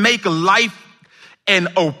trying to make life an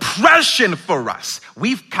oppression for us.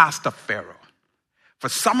 We've cast a Pharaoh. For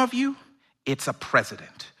some of you, it's a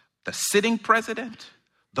president. The sitting president,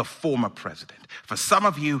 the former president. For some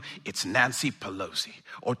of you, it's Nancy Pelosi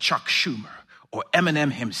or Chuck Schumer or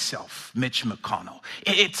Eminem himself, Mitch McConnell.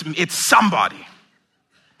 It's somebody.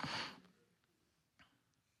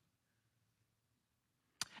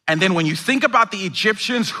 And then when you think about the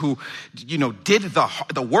Egyptians who, did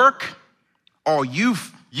the work, or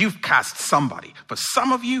you've cast somebody. For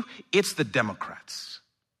some of you, it's the Democrats.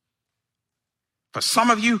 For some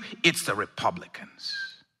of you, it's the Republicans.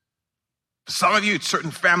 For some of you, it's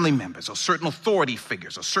certain family members or certain authority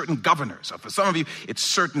figures or certain governors. Or for some of you, it's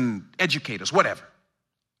certain educators, whatever.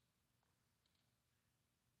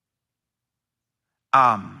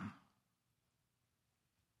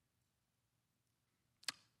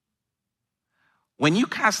 When you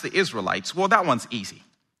cast the Israelites, well, that one's easy.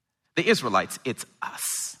 The Israelites, it's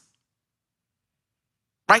us.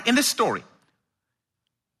 Right? In this story,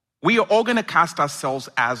 we are all going to cast ourselves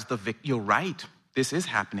as the victim. You're right. This is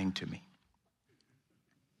happening to me.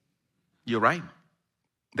 You're right.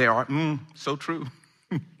 They are. So true.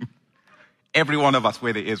 Every one of us,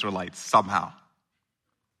 we're the Israelites somehow.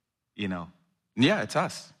 Yeah, it's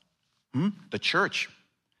us. The church,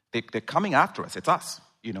 they're coming after us. It's us.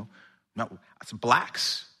 No, it's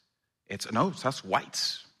blacks. It's us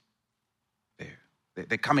whites.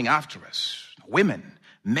 They're coming after us. Women,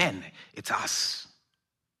 men, it's us.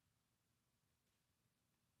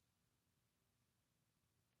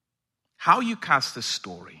 How you cast this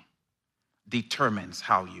story determines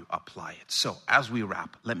how you apply it. So as we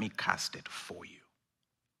wrap, let me cast it for you.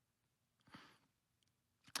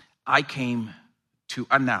 I came to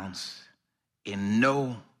announce in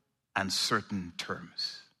no uncertain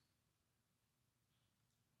terms: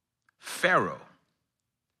 Pharaoh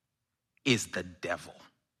is the devil.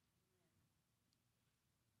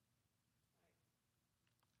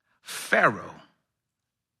 Pharaoh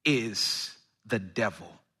is the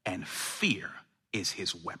devil, and fear is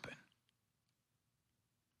his weapon.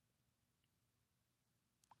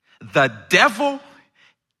 The devil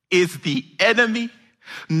is the enemy,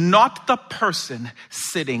 not the person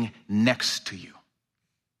sitting next to you.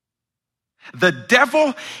 The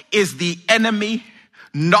devil is the enemy,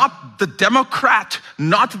 not the Democrat,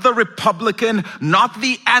 not the Republican, not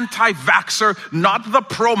the anti-vaxxer, not the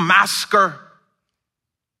pro-masker.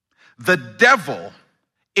 The devil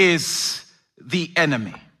is the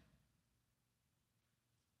enemy.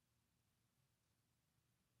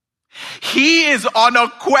 He is on a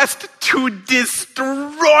quest to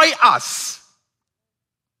destroy us.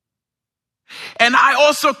 And I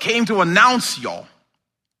also came to announce, y'all,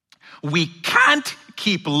 we can't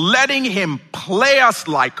keep letting him play us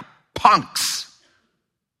like punks.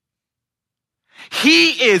 He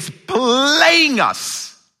is playing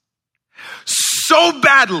us so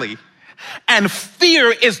badly, and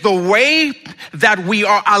fear is the way that we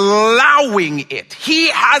are allowing it. He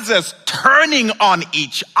has us turning on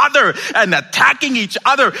each other and attacking each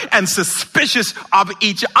other and suspicious of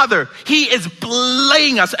each other. He is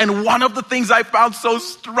playing us. And one of the things I found so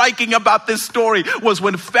striking about this story was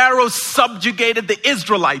when Pharaoh subjugated the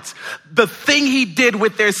Israelites, the thing he did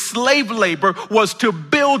with their slave labor was to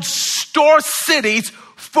build store cities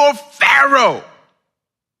for Pharaoh.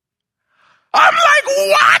 I'm like,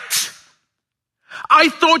 what? I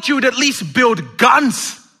thought you would at least build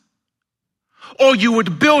guns, or you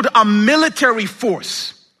would build a military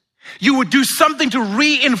force. You would do something to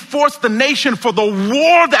reinforce the nation for the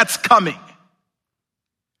war that's coming.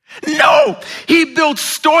 No, he built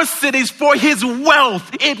store cities for his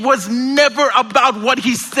wealth. It was never about what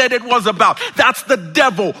he said it was about. That's the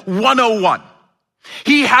devil 101.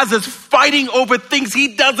 He has us fighting over things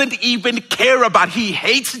he doesn't even care about. He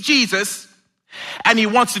hates Jesus. And he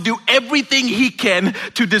wants to do everything he can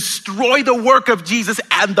to destroy the work of Jesus.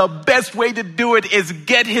 And the best way to do it is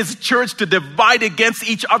get his church to divide against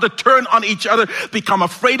each other, turn on each other, become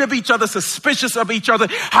afraid of each other, suspicious of each other,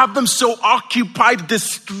 have them so occupied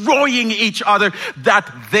destroying each other that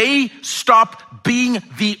they stop being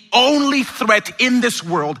the only threat in this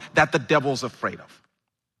world that the devil's afraid of.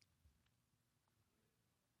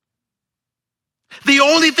 The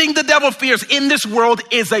only thing the devil fears in this world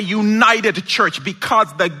is a united church,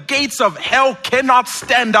 because the gates of hell cannot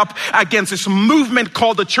stand up against this movement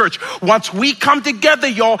called the church. Once we come together,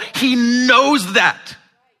 y'all, he knows that.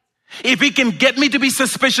 If he can get me to be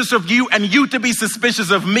suspicious of you and you to be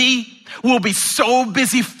suspicious of me, we'll be so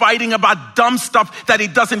busy fighting about dumb stuff that he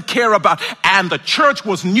doesn't care about. And the church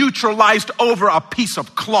was neutralized over a piece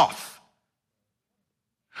of cloth.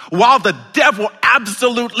 While the devil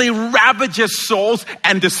absolutely ravages souls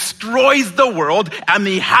and destroys the world, and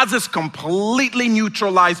he has us completely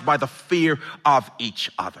neutralized by the fear of each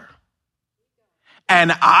other.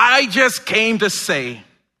 And I just came to say,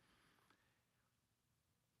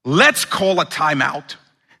 let's call a timeout.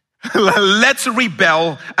 Let's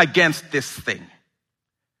rebel against this thing.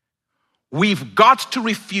 We've got to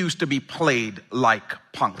refuse to be played like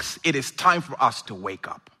punks. It is time for us to wake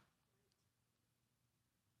up.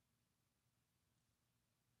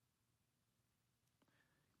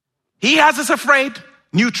 He has us afraid,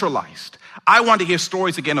 neutralized. I want to hear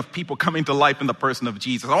stories again of people coming to life in the person of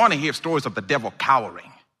Jesus. I want to hear stories of the devil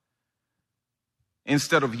cowering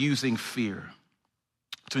instead of using fear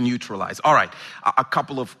to neutralize. All right, a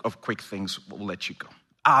couple of quick things. We'll let you go.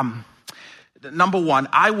 Number one,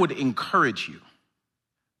 I would encourage you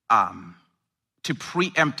to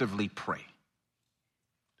preemptively pray.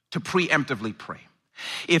 To preemptively pray.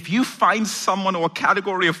 If you find someone or a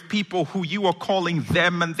category of people who you are calling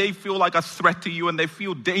them and they feel like a threat to you and they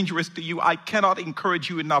feel dangerous to you, I cannot encourage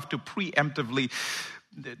you enough to preemptively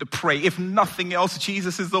to pray. If nothing else,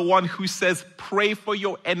 Jesus is the one who says, pray for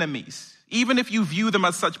your enemies. Even if you view them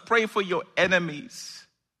as such, pray for your enemies.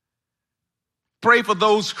 Pray for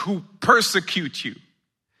those who persecute you.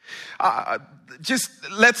 Just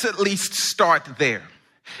let's at least start there.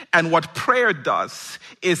 And what prayer does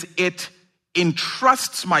is it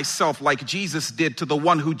entrusts myself like Jesus did to the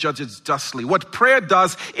one who judges justly. What prayer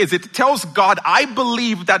does is it tells God, I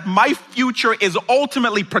believe that my future is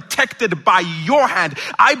ultimately protected by your hand.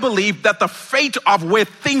 I believe that the fate of where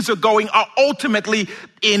things are going are ultimately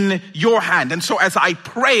in your hand. And so as I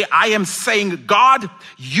pray, I am saying, God,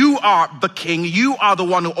 you are the king. You are the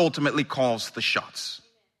one who ultimately calls the shots.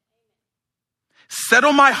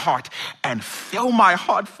 Settle my heart and fill my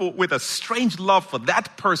heart with a strange love for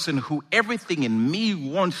that person who everything in me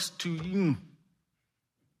wants to.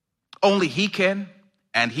 Only he can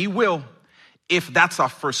and he will, if that's our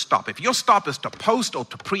first stop. If your stop is to post or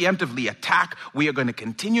to preemptively attack, we are going to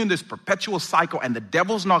continue in this perpetual cycle, and the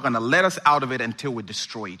devil's not going to let us out of it until we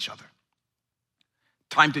destroy each other.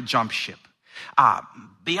 Time to jump ship.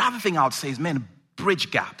 The other thing I would say is, man,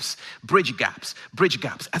 bridge gaps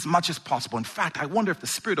as much as possible. In fact, I wonder if the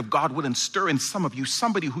Spirit of God wouldn't stir in some of you,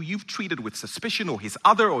 somebody who you've treated with suspicion or he's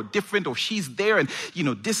other or different or she's there and,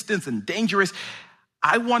 distant and dangerous.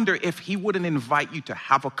 I wonder if he wouldn't invite you to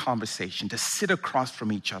have a conversation, to sit across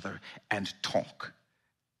from each other and talk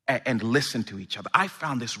and listen to each other. I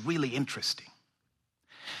found this really interesting.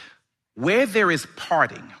 Where there is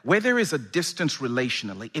parting, where there is a distance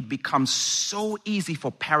relationally, it becomes so easy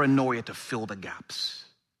for paranoia to fill the gaps.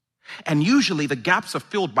 And usually the gaps are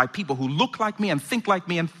filled by people who look like me and think like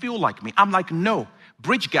me and feel like me. I'm like, no,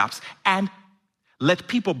 bridge gaps, and let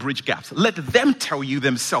people bridge gaps. Let them tell you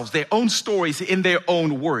themselves their own stories in their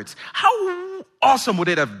own words. How awesome would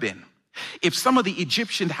it have been if some of the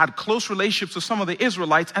Egyptians had close relationships with some of the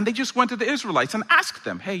Israelites and they just went to the Israelites and asked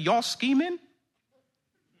them, hey, y'all scheming?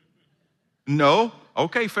 No.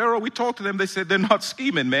 Okay, Pharaoh, we talked to them. They said they're not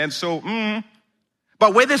scheming, man. So,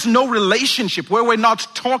 But where there's no relationship, where we're not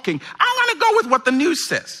talking, I'm going to go with what the news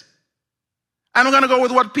says. And I'm going to go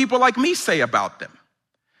with what people like me say about them.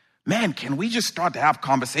 Man, can we just start to have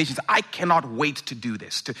conversations? I cannot wait to do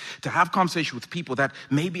this, to have conversation with people that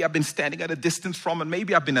maybe I've been standing at a distance from and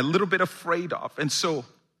maybe I've been a little bit afraid of. And so,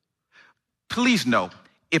 please know,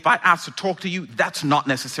 if I ask to talk to you, that's not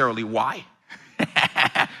necessarily why.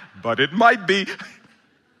 But it might be.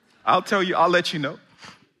 I'll tell you, I'll let you know.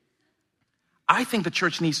 I think the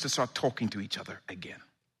church needs to start talking to each other again,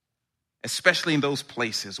 especially in those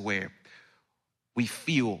places where we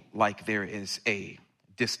feel like there is a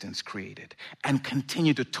distance created, and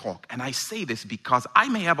continue to talk. And I say this because I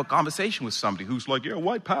may have a conversation with somebody who's like, yeah,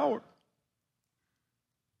 white power.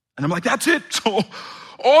 And I'm like, that's it. So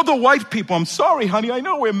all the white people, I'm sorry, honey, I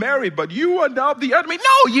know we're married, but you are now the enemy.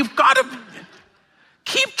 No, you've got to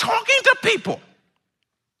keep talking to people.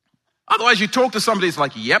 Otherwise, you talk to somebody, it's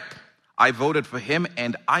like, yep, I voted for him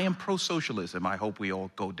and I am pro-socialism. I hope we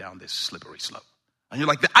all go down this slippery slope. And you're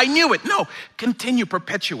like, I knew it. No, continue,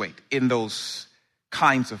 perpetuate in those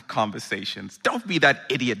kinds of conversations. Don't be that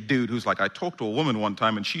idiot dude who's like, I talked to a woman one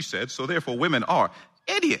time and she said, so therefore women are.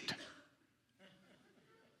 Idiot.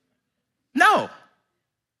 No.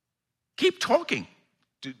 Keep talking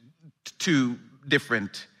to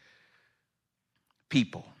different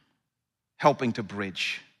people, helping to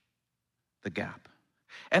bridge the gap.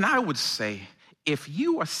 And I would say, if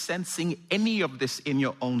you are sensing any of this in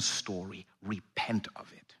your own story, repent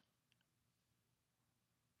of it.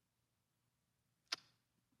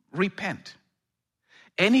 Repent.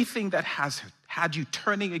 Anything that has had you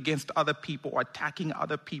turning against other people or attacking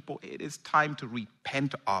other people, it is time to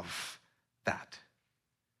repent of that.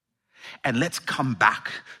 And let's come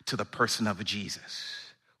back to the person of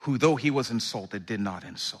Jesus, who though he was insulted, did not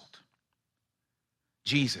insult.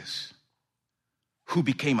 Jesus, who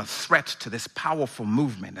became a threat to this powerful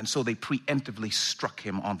movement, and so they preemptively struck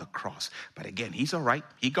him on the cross. But again, he's all right.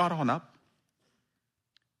 He got on up.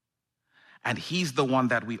 And he's the one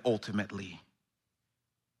that we ultimately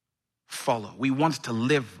follow. We want to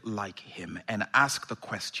live like him and ask the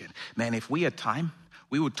question. Man, if we had time,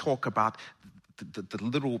 we would talk about the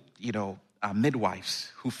little,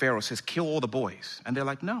 midwives who Pharaoh says, kill all the boys. And they're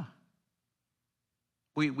like, no.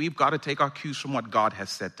 We've got to take our cues from what God has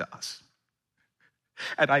said to us.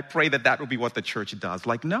 And I pray that will be what the church does.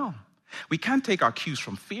 Like, no. We can't take our cues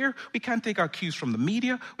from fear. We can't take our cues from the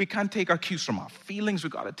media. We can't take our cues from our feelings.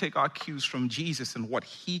 We've got to take our cues from Jesus and what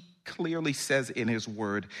he clearly says in his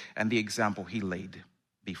word and the example he laid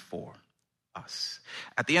before us.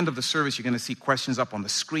 At the end of the service, you're going to see questions up on the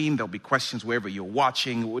screen. There'll be questions wherever you're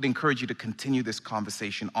watching. We would encourage you to continue this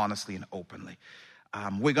conversation honestly and openly.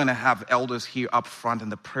 We're going to have elders here up front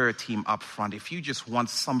and the prayer team up front. If you just want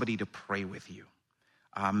somebody to pray with you.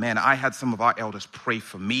 I had some of our elders pray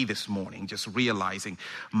for me this morning, just realizing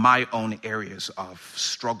my own areas of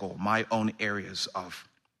struggle, my own areas of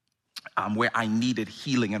where I needed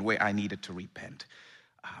healing and where I needed to repent.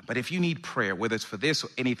 But if you need prayer, whether it's for this or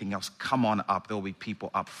anything else, come on up. There'll be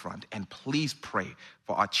people up front. And please pray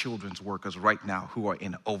for our children's workers right now who are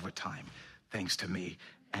in overtime, thanks to me.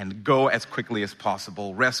 And go as quickly as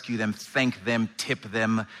possible. Rescue them, thank them, tip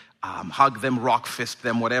them, hug them, rock fist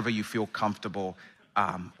them, whatever you feel comfortable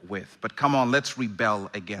with. But come on, let's rebel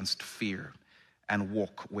against fear and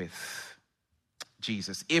walk with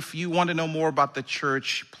Jesus. If you want to know more about the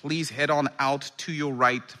church, please head on out to your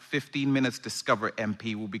right, 15 minutes, Discover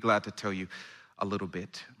MP. We'll be glad to tell you a little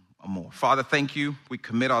bit more. Father, thank you. We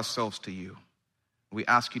commit ourselves to you. We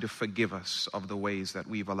ask you to forgive us of the ways that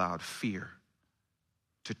we've allowed fear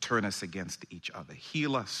to turn us against each other.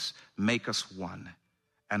 Heal us, make us one,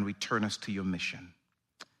 and return us to your mission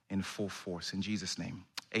in full force. In Jesus' name,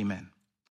 amen.